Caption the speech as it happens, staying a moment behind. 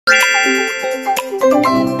Hey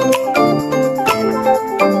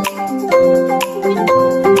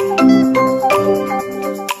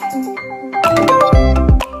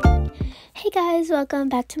guys, welcome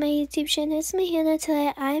back to my YouTube channel. It's me Hannah.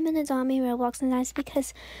 Today I am in Adobe Roblox, and that's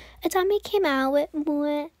because Adobe came out with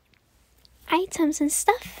more items and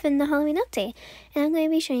stuff in the Halloween update, and I'm going to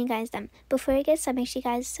be showing you guys them. Before I get started, make sure you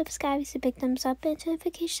guys subscribe, use a big thumbs up, and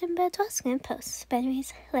notification bell to also going to post. But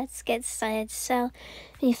anyways, let's get started. So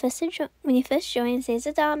when you first join, today's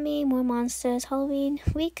Adobe, more monsters, Halloween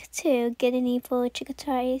week 2, get an evil,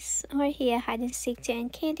 trick-or-treats, or here, hide and seek,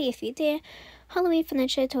 and candy if you dare. Halloween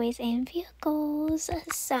furniture, toys, and vehicles.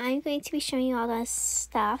 So I'm going to be showing you all that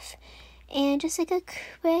stuff, and just like a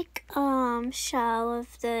quick show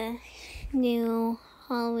of the new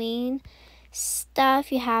Halloween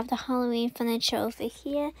stuff. You have the Halloween furniture over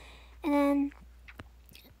here, and then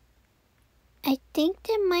I think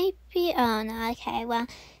there might be, oh no, okay, well,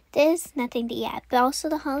 there's nothing yet, but also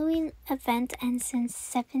the Halloween event ends in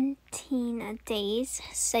 17 days,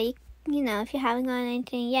 so you know, if you haven't gotten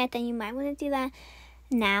anything yet, then you might want to do that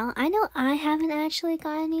now. I know I haven't actually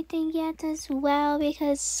got anything yet as well,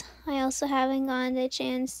 because I also haven't gotten the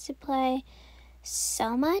chance to play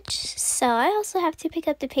so much. So I also have to pick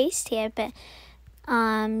up the paste here, but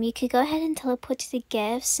you could go ahead and teleport to the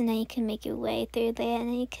gifts, and then you can make your way through there, and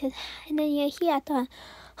then you're here at the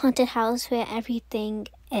haunted house where everything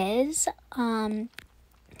is. So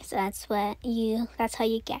that's how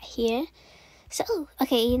you get here. So,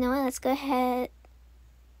 okay, you know what, let's go ahead.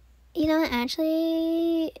 You know what,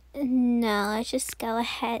 actually, no, let's just go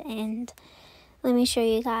ahead and let me show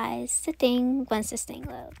you guys the thing once this thing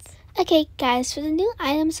loads. Okay, guys, for the new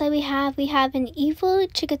items that we have an evil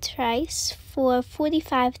trick-or-treats for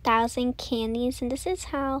 45,000 candies, and this is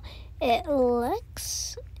how it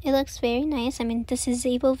looks. It looks very nice. I mean, this is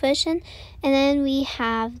the evil version. And then we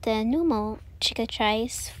have the normal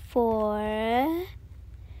trick-or-treats for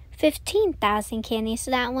 15,000 candies,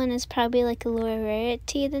 so that one is probably like a lower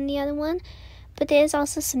rarity than the other one. But there's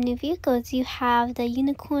also some new vehicles. You have the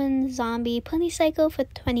unicorn zombie pony cycle for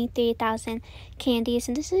 23,000 candies,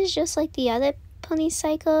 and this is just like the other pony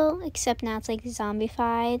cycle, except now it's like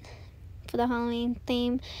zombified for the Halloween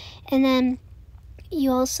theme. And then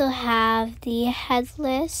you also have the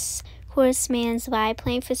headless horseman's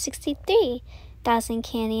biplane for 63,000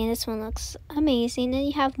 candy, and this one looks amazing. Then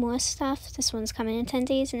you have more stuff. This one's coming in 10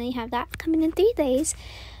 days, and then you have that coming in 3 days.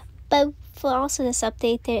 But for also this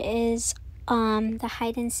update, there is the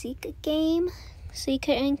hide and seek game, so you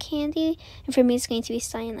could earn candy, and for me it's going to be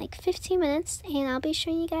starting in like 15 minutes, and I'll be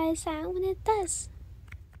showing you guys that when it does.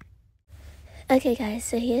 Okay guys,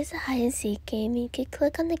 so here's the hide and seek game. You can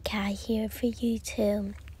click on the cat here for you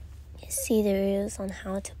to see the rules on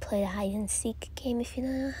how to play the hide and seek game if you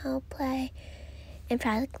don't know how to play. And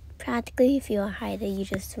practically, if you're a hider, you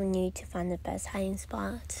just need to find the best hiding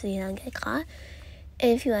spot so you don't get caught.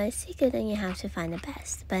 And if you are a seeker, then you have to find the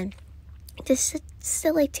best. But just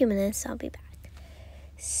still like 2 minutes, I'll be back.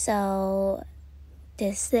 So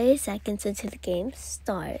this 30 seconds until the game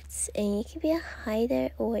starts, and you can be a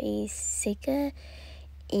hider or a seeker,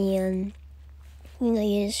 and you know,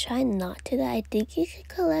 you just try not to die. I think you could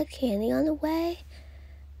collect candy on the way,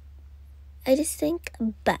 I just think.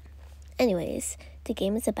 But anyways, the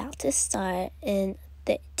game is about to start in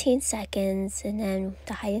 13 seconds, and then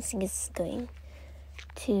the hide and seek is going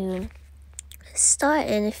to start.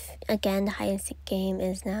 And if again, the hide and seek game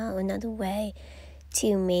is now another way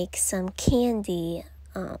to make some candy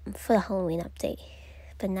for the Halloween update.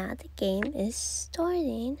 But now the game is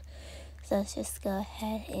starting, so let's just go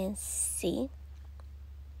ahead and see.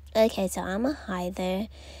 Okay, so I'm a hider,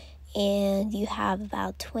 and you have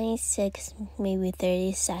about 26, maybe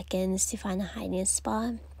 30 seconds to find a hiding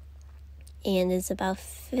spot. And there's about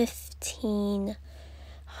 15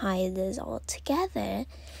 hiders all together.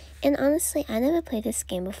 And honestly, I never played this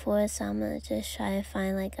game before, so I'm gonna just try to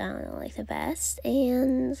find, like, I don't know, like the best.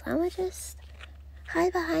 And I'm gonna just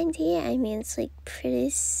hide behind here. I mean, it's like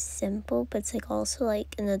pretty simple, but it's like also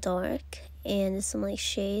like in the dark, and there's some like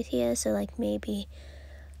shade here, so like maybe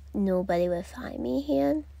nobody would find me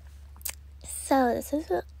here. So this is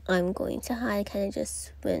what I'm going to hide. Kind of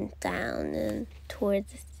just went down and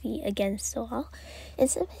towards the against the wall, and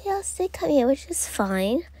somebody else did come here, which is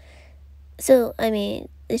fine. So I mean,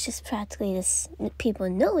 it's just practically this, people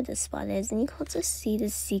know what this spot is, and you can also see the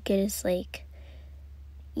seeker's like,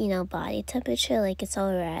 you know, body temperature, like it's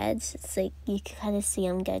all red. So it's like you can kind of see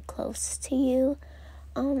them get close to you.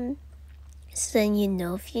 So then you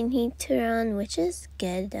know if you need to run, which is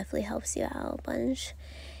good. It definitely helps you out a bunch.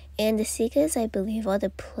 And the seekers, I believe, are the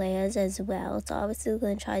players as well. So obviously they're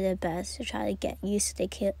going to try their best to try to get you so they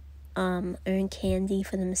earn candy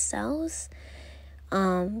for themselves.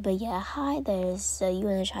 But yeah, hiders, so you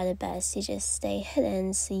want to try the best to just stay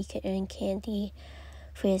hidden so you can earn candy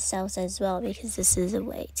for yourselves as well, because this is a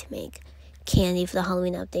way to make candy for the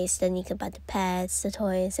Halloween updates. Then you can buy the pets, the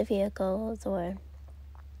toys, the vehicles, or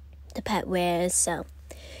the pet wares. So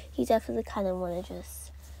you definitely kind of want to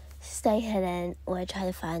just stay hidden or try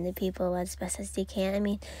to find the people as best as you can. I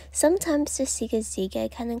mean, sometimes the secrets do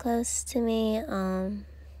get kind of close to me,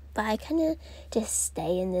 but I kind of just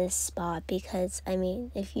stay in this spot because, I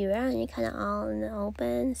mean, if you're around, you're kind of all in the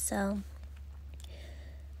open, so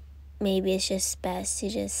maybe it's just best to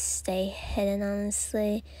just stay hidden,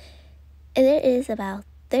 honestly. And there is about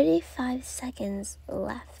 35 seconds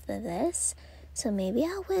left of this, so maybe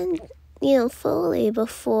I'll win, fully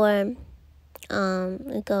before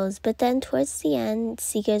it goes. But then towards the end,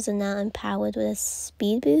 seekers are now empowered with a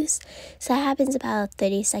speed boost, so that happens about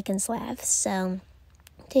 30 seconds left, so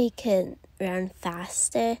they could run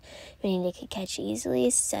faster, meaning they could catch easily.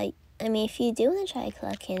 So I mean, if you do want to try to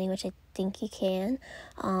collect candy, which I think you can,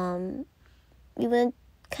 you want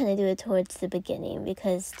to kind of do it towards the beginning,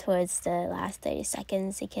 because towards the last 30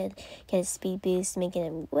 seconds, you could get a speed boost, making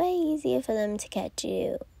it way easier for them to catch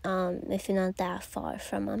you, if you're not that far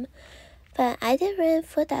from them. But I did run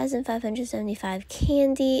 4,575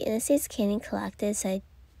 candy, and it says candy collected,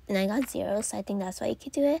 and I got 0, so I think that's why you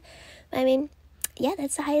could do it. But I mean, yeah,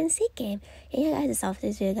 that's a hide and seek game. And yeah, guys, that's all for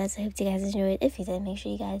this video, guys. I hope you guys enjoyed. If you did, make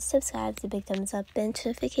sure you guys subscribe, the big thumbs up, and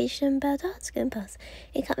notification bell to post.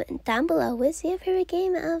 And comment down below, what's your favorite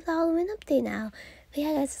game out of the Halloween update now? But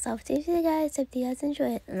yeah, guys, that's all for this video, guys. Hope you guys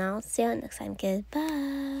enjoyed, and I'll see you next time.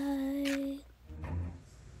 Goodbye.